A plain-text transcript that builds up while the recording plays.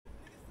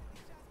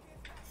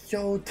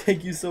Yo,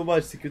 thank you so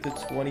much. Secret to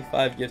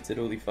 25 gifted.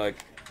 Holy fuck.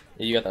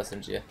 Yeah, you got that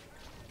SMG.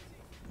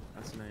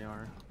 That's an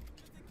AR.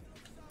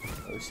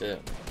 Oh shit.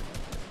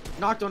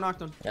 Knocked on,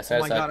 knocked on. Yeah, Oh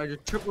sorry, my sorry. god, I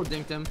just triple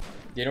dinked him. Do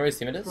you know where his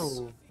teammate is?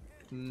 Bro.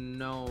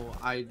 No,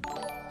 I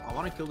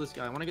want to kill this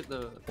guy. I want to get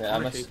the. Yeah,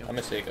 I'm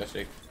gonna shake. I'll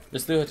shake.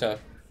 Just do hotel.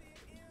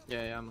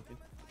 Yeah, yeah, I'm okay.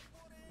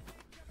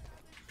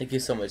 Thank you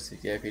so much,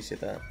 Suki. I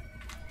appreciate that.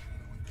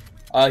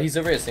 He's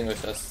over at single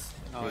us.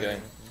 Oh, Keep yeah,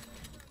 going.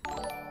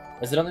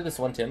 yeah. Is it only this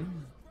one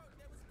Tim?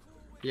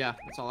 Yeah,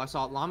 that's all. I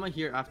saw llama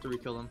here after we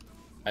kill him.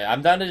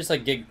 I'm down to just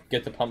like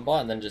get the pump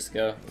bot and then just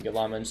go and get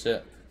llama and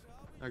shit.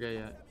 Okay,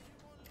 yeah.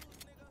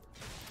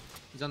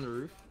 He's on the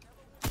roof.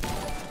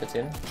 It's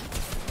in.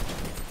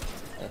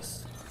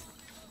 Yes.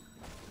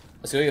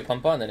 Let's go get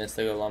pump bot and then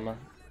insta go llama.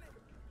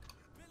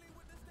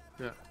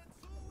 Yeah.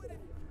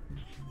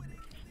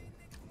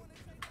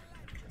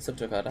 Sub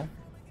Tokada.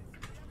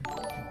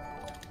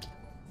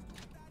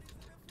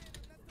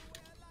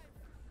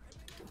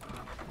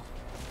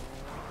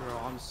 Bro,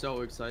 I'm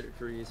so excited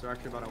for you. So we're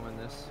actually about to win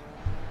this.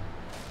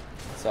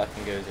 So I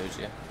can go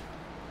Zoji.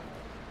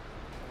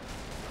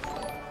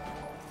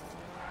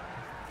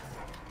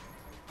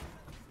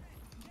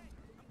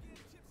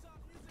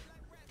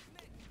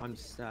 I'm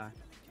stacked.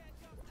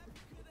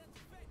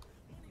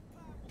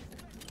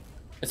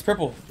 It's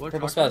purple. What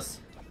Purple fuck? spaz.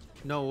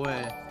 No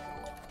way.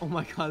 Oh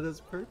my god, that's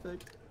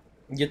perfect.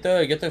 Get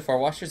the far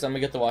washers. I'm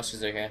gonna get the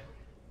washers right here.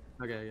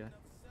 Okay, yeah.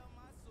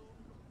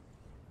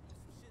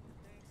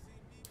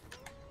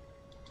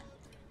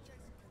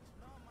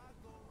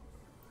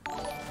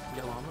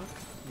 Get llama?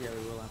 Yeah,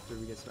 we will after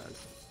we get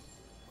spaz.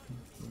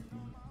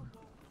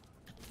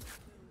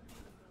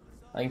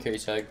 I can carry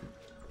chug.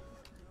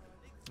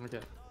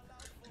 Okay.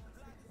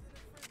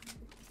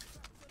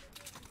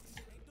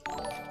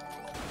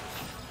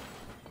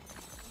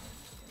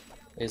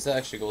 Is that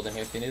extra gold in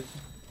here if you need?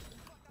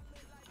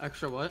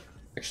 Extra what?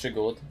 Extra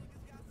gold.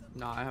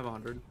 Nah, I have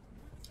 100.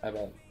 I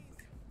bet.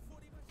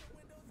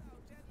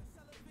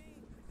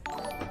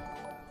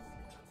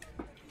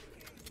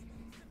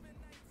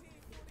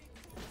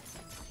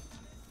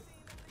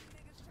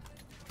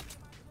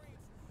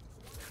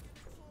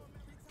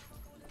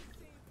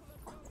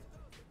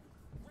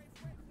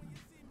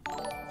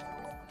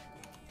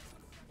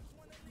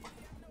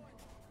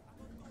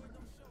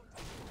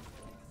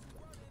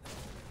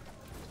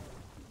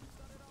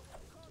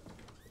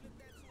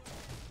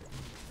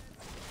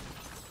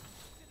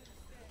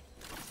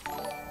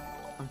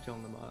 I'm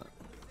killing the bot.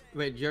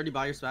 Wait, did you already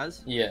buy your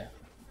spaz? Yeah.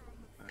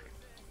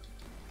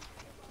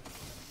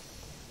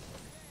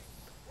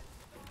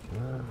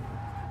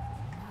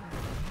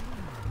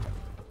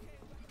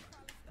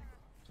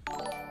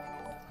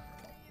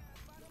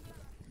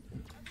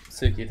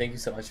 Suki, thank you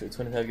so much for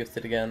 25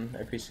 gifted again.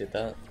 I appreciate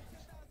that.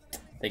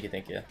 Thank you,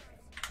 thank you.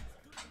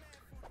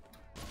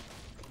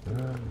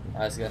 Alright,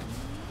 let's go.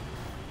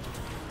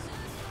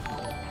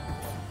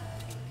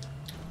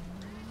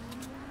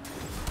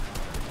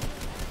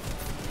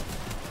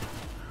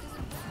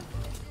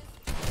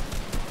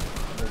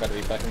 We're about to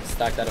be fucking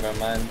stacked out of our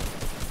mind.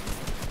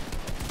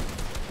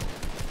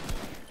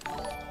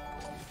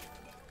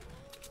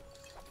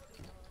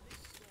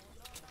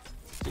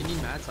 Do you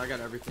need mats? I got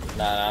everything.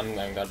 Nah, I'm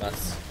going god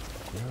nuts.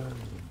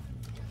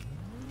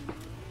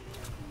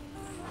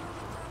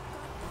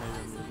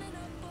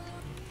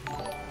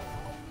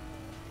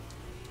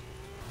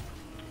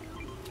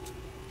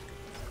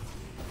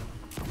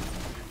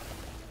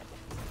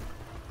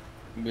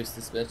 Boost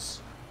this bitch.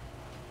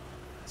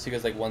 She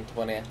goes like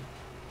 120.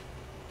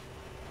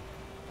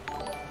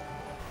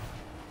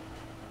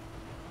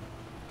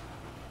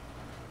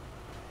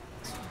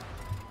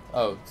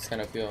 Oh, it's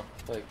kind of feel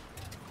like.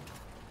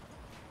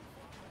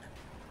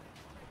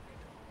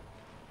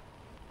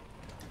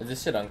 Is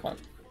this shit uncon?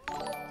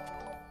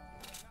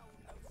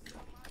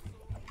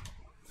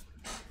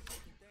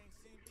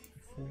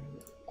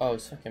 Oh,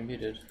 it's fucking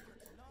muted.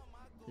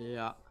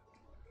 Yeah.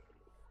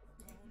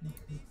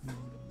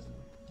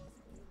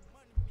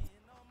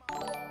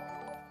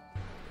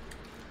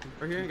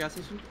 Right here, gas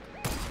station.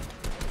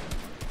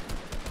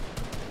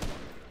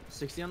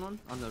 60 on one?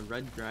 On the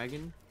red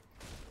dragon?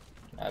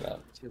 I don't know.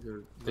 These kids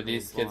are But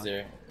these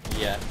literally kids are,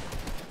 yeah.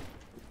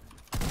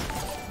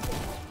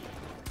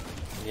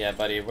 Yeah,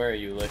 buddy, where are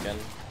you looking?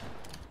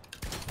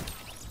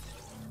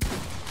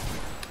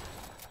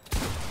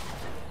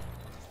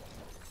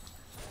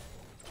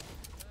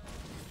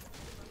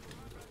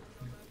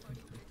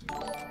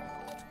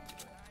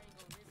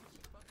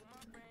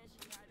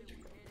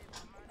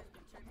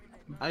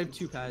 I have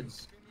 2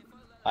 pads.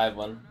 I have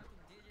one.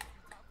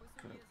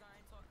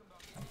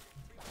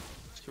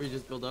 Should we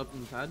just build up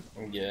in the pad?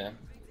 Yeah.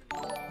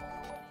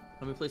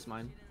 Let me place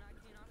mine.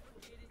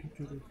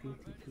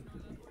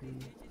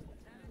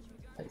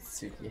 That's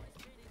Suki.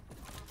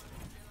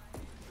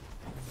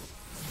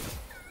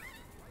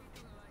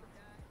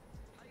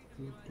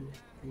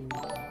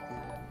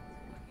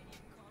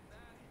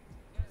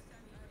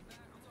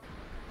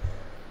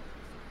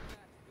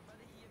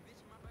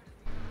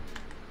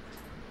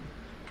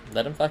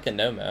 Let him fucking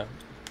know, man.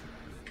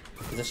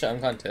 Is this shit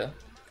uncon too?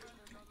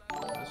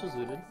 house was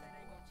looted.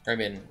 I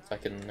mean,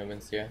 fucking no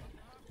one's here.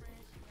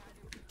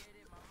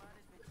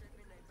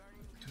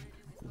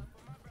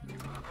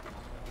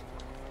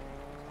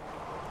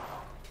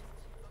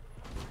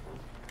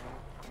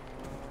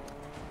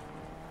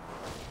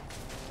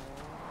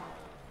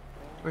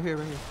 Right here,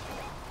 right here.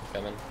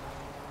 Coming.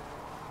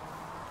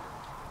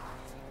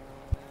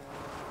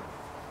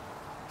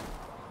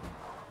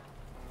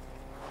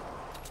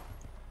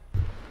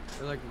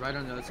 They're like right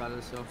on the other side of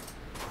the hill.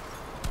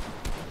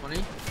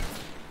 20.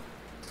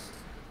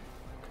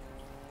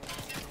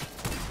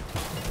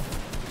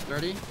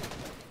 30.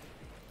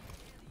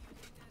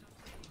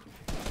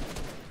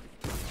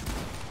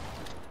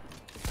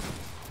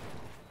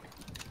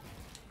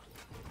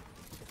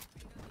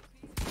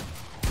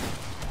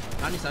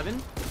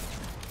 $97.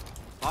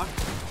 Lock.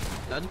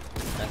 Dead.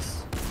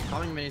 Nice.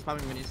 Popping minis,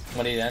 popping minis.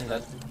 What did you end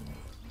up?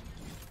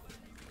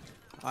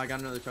 Oh, I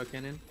got another truck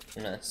cannon.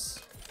 Nice.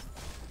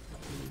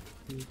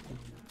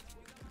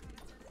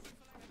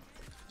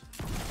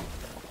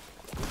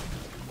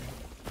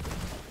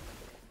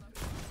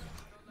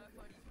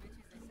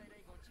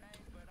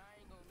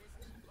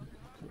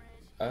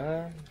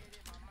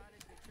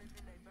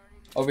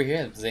 Over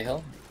here, is it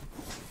hill?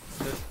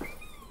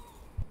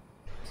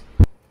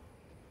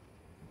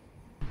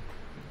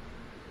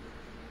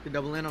 Could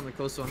double in on the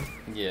close one.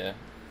 Yeah.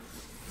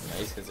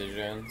 Nice, because they're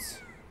drones.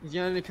 He's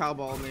getting a cow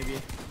ball, maybe.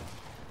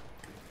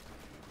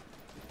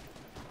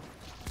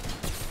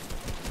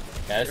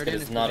 Yeah, this kid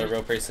is not a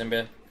real person,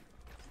 bro.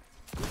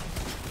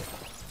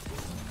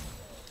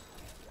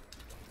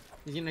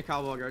 He's getting a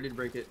cow ball, ready to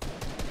break it.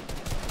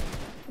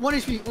 1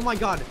 HP, oh my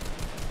god.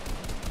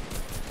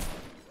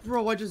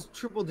 Bro, I just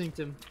triple dinked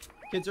him.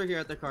 Kids are here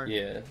at the car.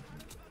 Yeah.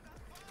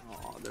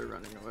 Oh, they're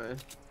running away.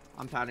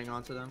 I'm padding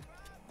onto them.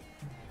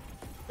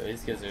 But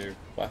these kids are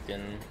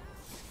fucking.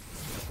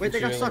 Wait,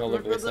 they got stuck. All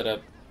over the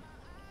setup.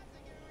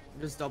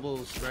 Just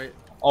double straight.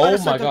 Oh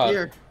my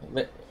god.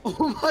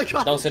 Oh my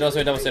god.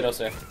 Double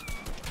say.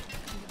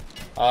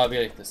 I'll be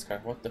like this car.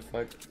 What the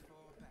fuck?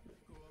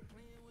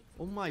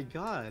 Oh my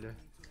god.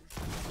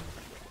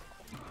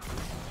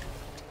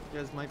 You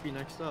guys might be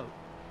next up.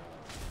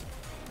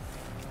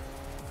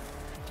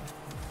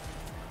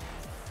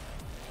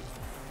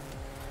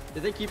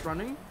 Did they keep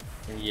running?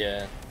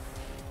 Yeah.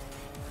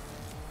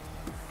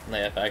 No,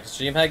 yeah, facts.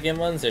 DreamHack game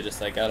ones, they're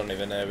just like, I don't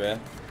even know, bro.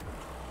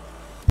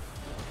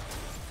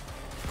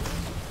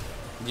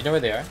 Do you know where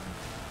they are?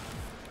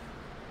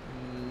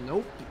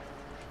 Nope.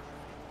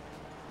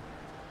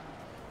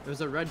 There's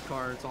a red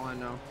car, that's all I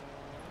know.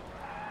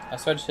 I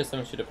swear I just hear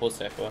someone shoot a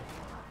pulse rifle.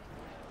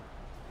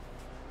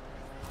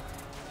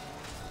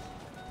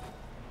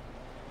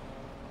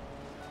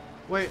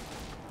 Wait.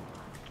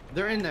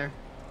 They're in there.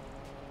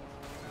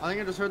 I think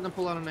I just heard them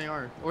pull out an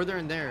AR. Or they're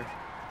in there.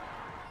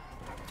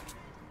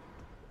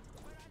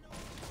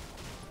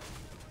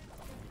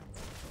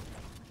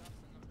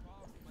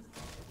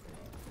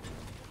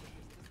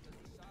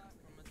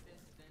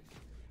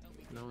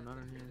 No, not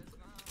in here.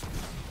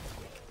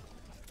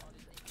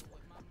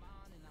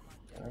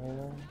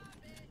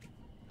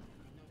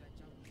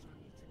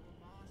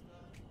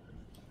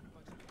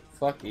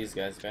 Fuck these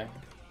guys, man.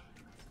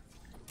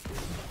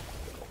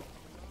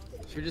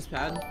 Should we just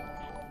pad?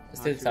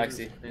 Let's take the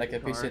taxi. Like, I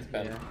appreciate the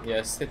pad. Yeah,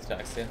 let's take the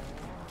taxi.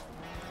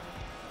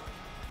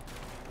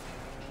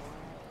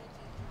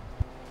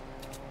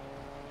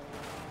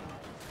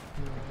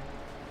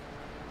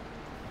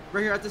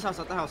 Right here at this house,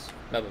 at the house.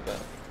 Bet.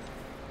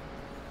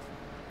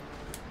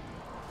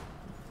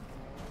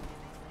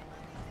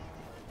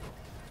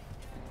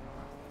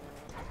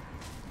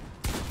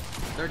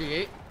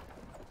 38.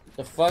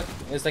 The fuck?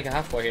 It's like a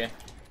half bar here.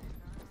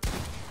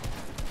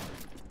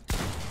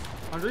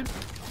 100.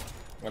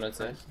 What I'd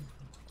say. Nice.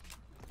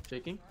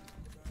 Shaking.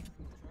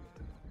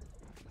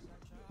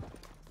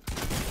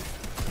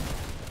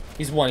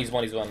 He's one.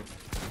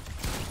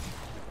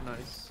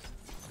 Nice.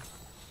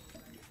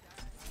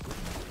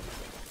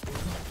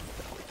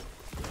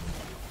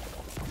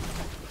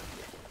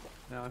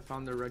 Yeah, I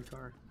found their red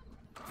car.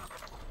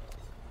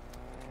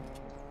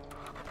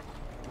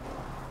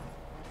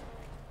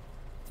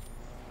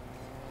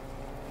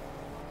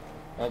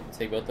 I'll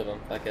take both of them.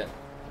 Fuck it.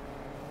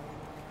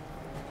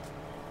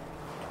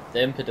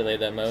 The input delay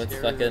that mode,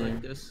 it's fucking.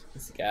 Like this.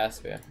 It's gas,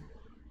 bro.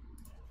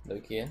 Low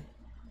key.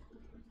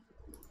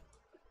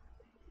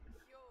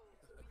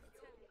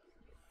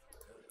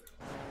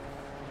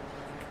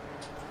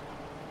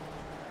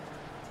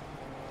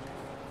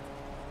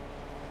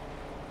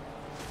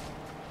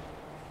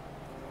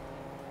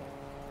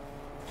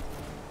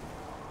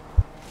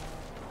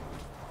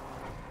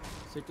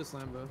 Take this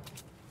Lambo.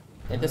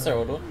 Ain't this our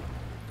old one?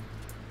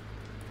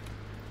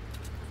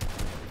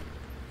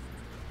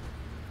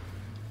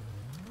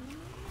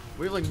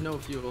 We have like no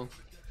fuel.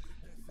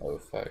 Oh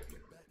fuck.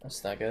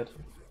 That's not good.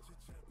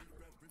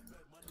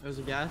 There's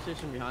a gas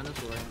station behind us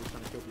where I'm just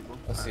trying to kill people.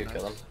 Let's see you Nice.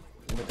 kill him.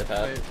 With the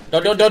pad. Wait,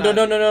 No, break the pad.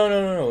 no,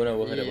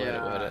 we'll hit it, we'll hit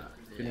Yeah. it.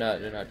 Do not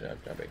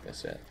break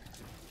this shit.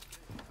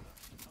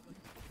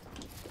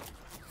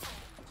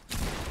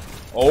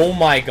 Oh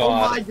my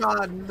god. Oh my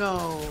god,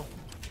 no.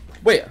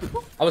 Wait,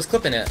 I was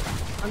clipping it.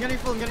 I'm getting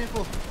full, I'm getting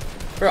full.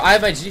 Bro, I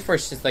have my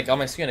G-force just like on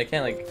my screen. I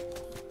can't like.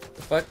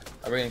 The fuck?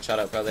 I'm getting shot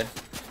out probably.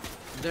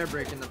 They're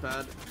breaking the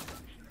pad.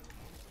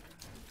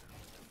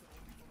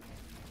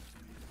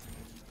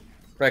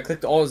 Bro, I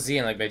clicked all Z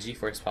and like my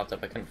G-force popped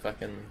up. I couldn't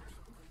fucking.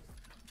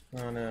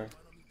 Oh no.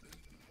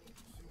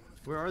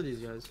 Where are these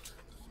guys?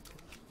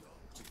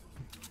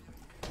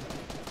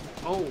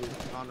 Oh,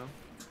 oh no.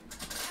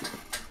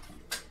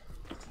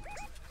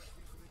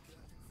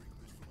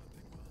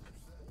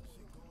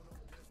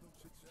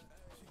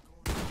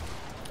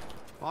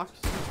 Box.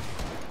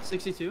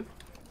 62.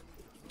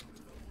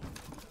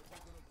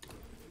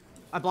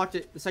 I blocked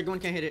it. The second one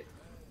can't hit it.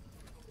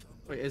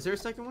 Wait, is there a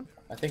second one?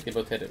 I think they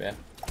both hit it, man.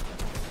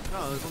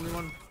 No, there's only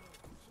one.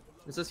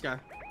 It's this guy.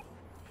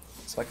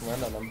 So I can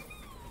land on them.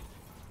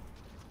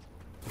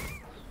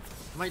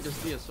 Might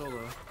just be a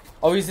solo.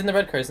 Oh, he's in the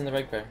red car. He's in the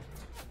red car.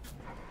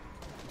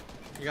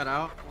 He got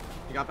out.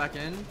 He got back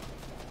in.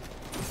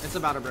 It's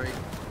about to break.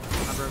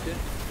 I broke it.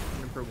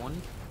 I'm in for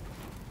one.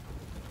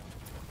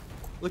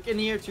 Look in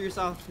the air to your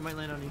south. He might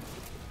land on you.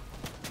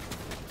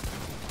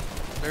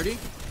 30.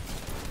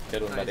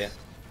 Good one, buddy. Nice.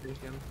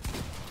 Great game.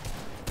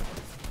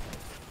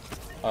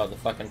 Oh, the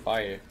fucking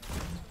fire.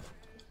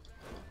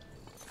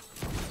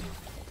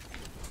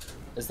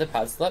 Is the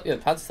pad still up? Yeah,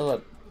 the pad's still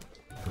up.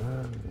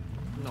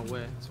 No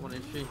way. It's 1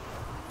 HP.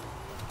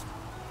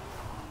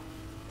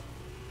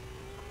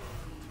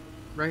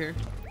 Right here.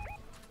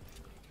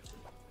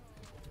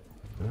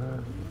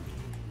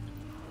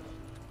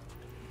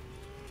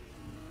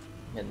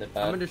 Hitting the I'm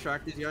pad. gonna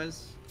distract these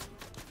guys.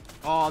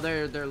 Oh,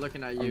 they're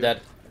looking at you. I'm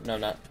dead. No,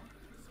 I'm not.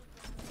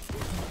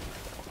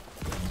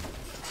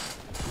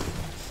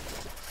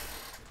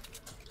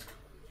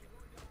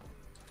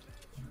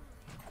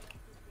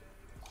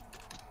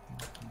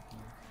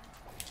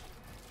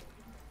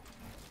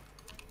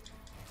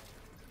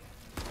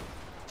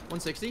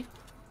 $160.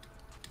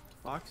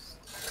 Box.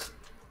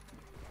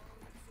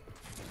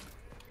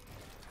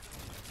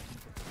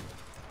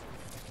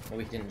 Oh,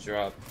 we didn't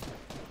drop.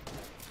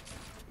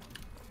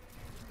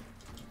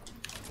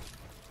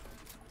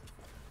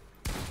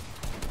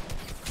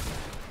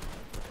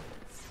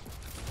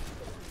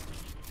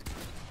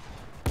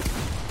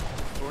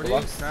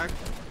 Box. Cracked.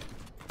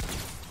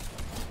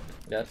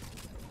 Dead.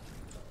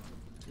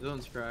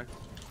 Zone's cracked.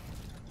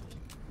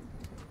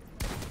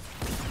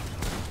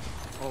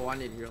 Oh, I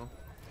need heal.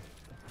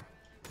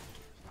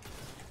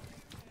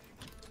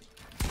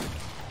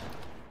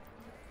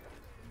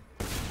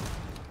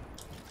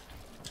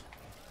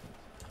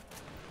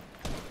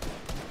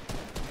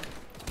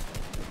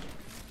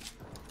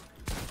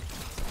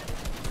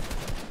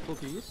 Full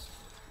piece.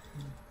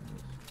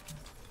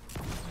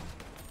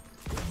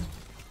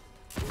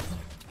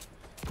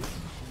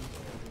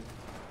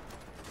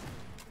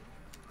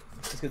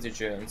 Let's get to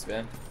Jones,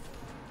 man.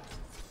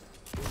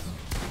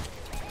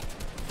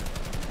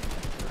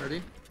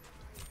 30.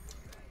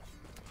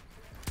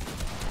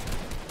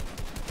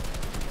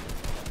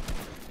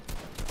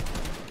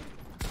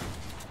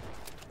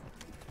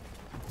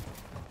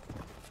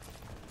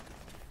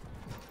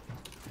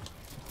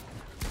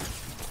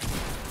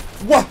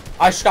 What?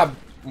 I just got.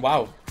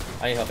 Wow.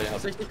 I need help. I need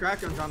help. 60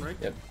 crack on John Rick.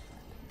 Yep.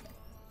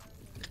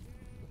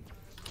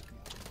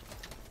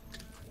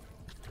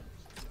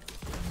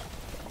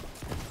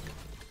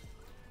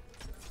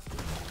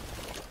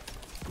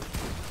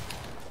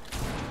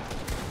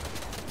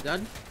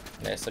 Dead.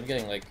 Nice. I'm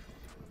getting like.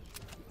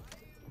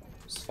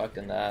 Just fucked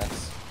in the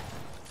ass.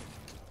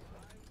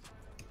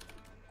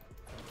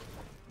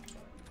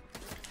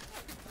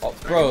 Oh,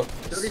 bro.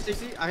 30,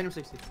 60. I hit him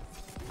 60.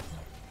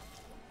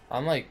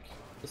 I'm like.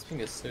 This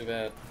thing is so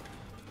bad.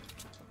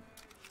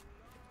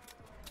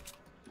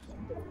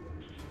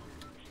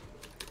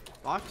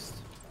 Boxed.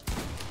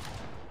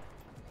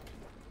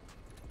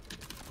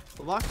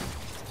 Full box.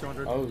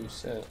 200. Oh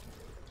shit. Can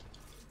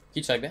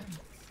you check that?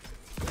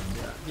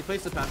 Yeah. He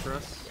placed the pad for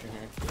us.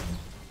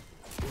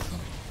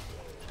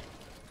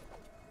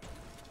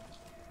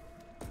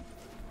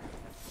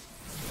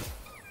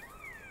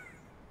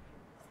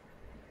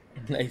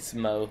 Nice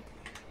mo.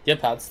 You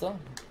have pads still?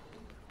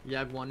 Yeah, I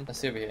have one. Let's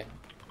see over here.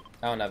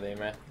 I don't have aim,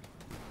 right?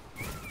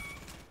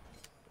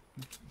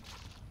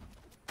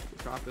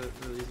 Drop it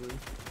really easily.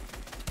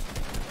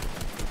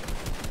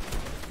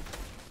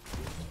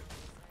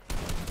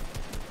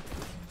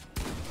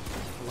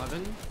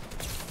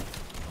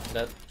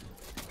 Dead.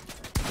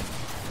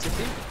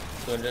 60.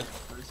 200.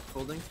 Nice.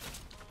 Holding.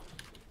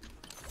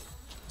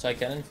 Try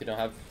cannon if you don't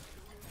have.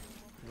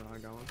 No, I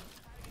got one.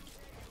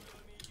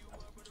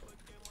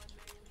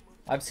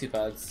 I have 2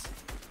 pads.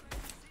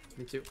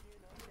 Me too.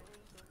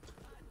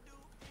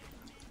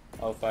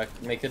 Oh fuck.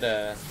 Make it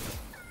a.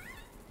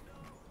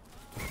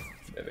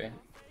 Maybe.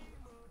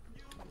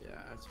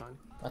 Yeah, that's fine.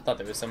 I thought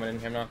there was someone in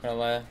here, I'm not gonna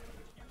lie.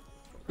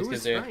 Who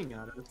was there. spraying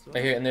at us?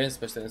 Right here, and there is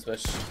bush, there is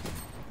bush.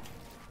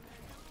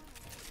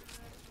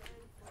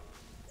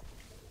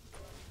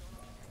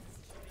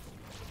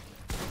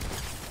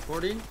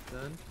 $40.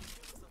 Dead.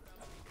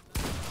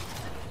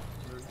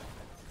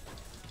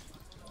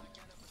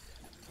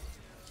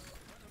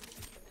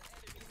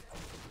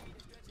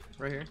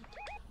 Right here.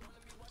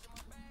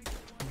 Is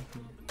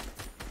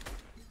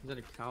that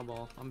a cow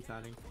ball? I'm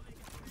padding.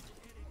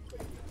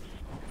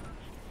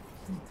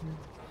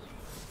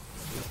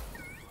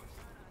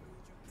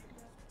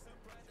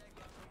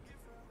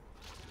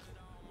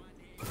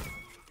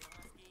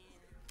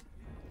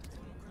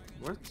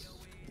 What?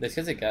 This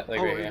kid's a cat, like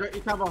Oh, right here.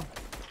 cow ball.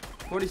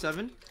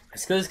 47.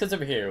 This kid's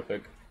over here real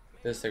quick.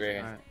 This is right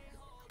here. Alright.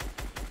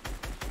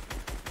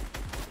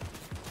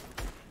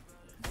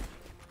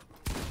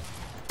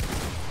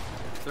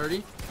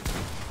 $30.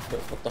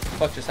 What the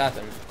fuck just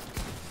happened?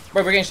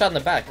 Bro, we're getting shot in the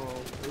back.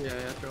 Oh, yeah,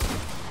 true.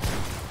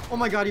 Oh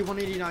my god, he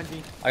 189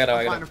 me. I got it.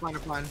 I'm fine.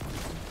 Come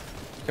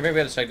here, we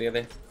gotta strike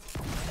together.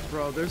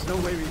 Bro, there's no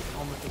way we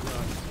almost took it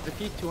out. If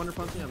he's 200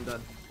 punch me, I'm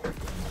dead.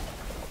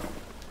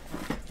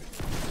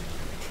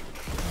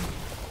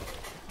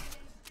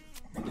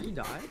 Did he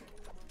die?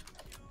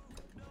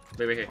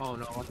 Wait, right here. Oh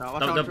no, watch out.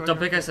 Don't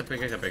pick us up,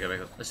 pick us up.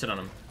 Let's shit on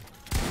him.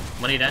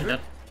 180 dead.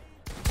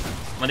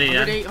 180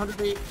 dead.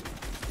 108.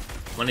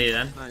 180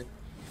 dead.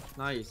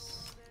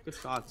 Nice. Good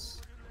shots.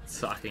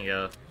 Fucking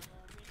go.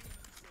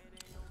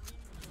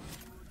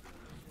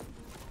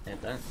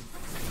 Ain't that?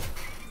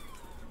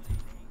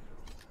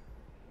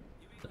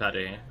 The pad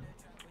right here.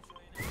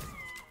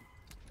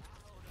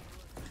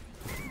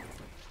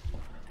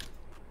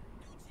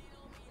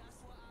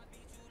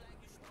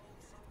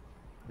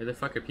 Where the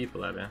fuck are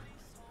people at, man?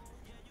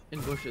 In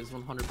bushes,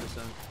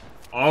 100%.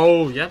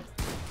 Oh, yep.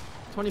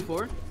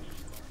 24.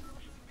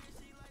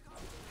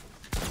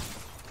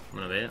 I'm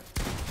gonna wait.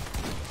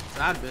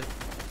 Bad bit.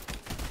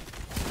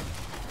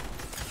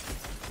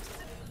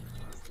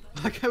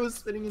 That guy was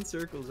spinning in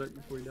circles right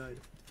before he died.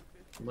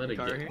 What a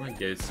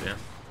goose, yeah.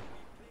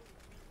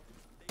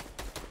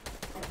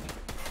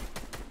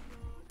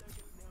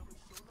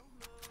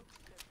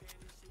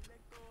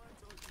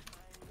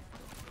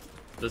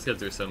 Let's get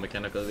through some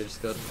mechanical, we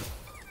just got.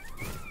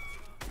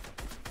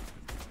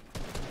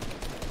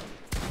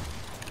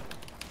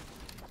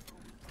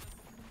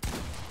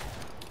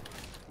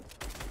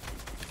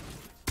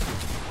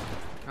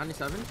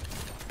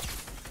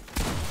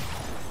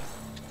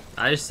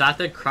 I just sat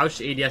there,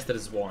 crouched ADS to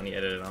his wall, and he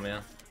edited on me.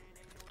 Yeah.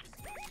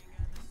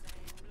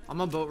 I'm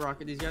gonna boat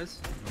rocket these guys.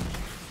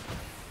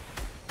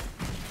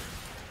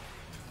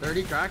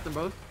 30 cracked on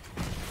both.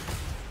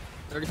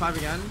 35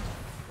 again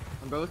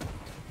on both.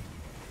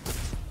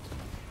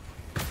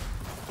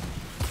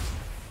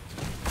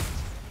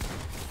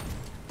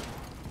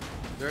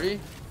 30.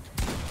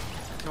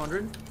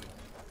 200.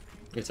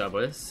 Good job,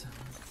 boys.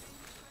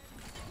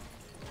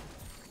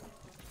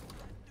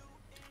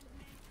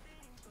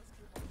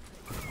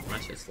 My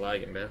shit's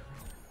lagging, bro.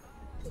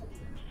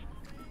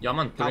 Yeah, I'm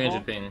on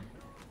 300 ping.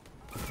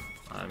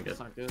 I'm good. That's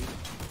not good.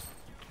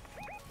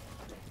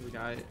 The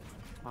guy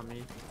on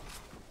me.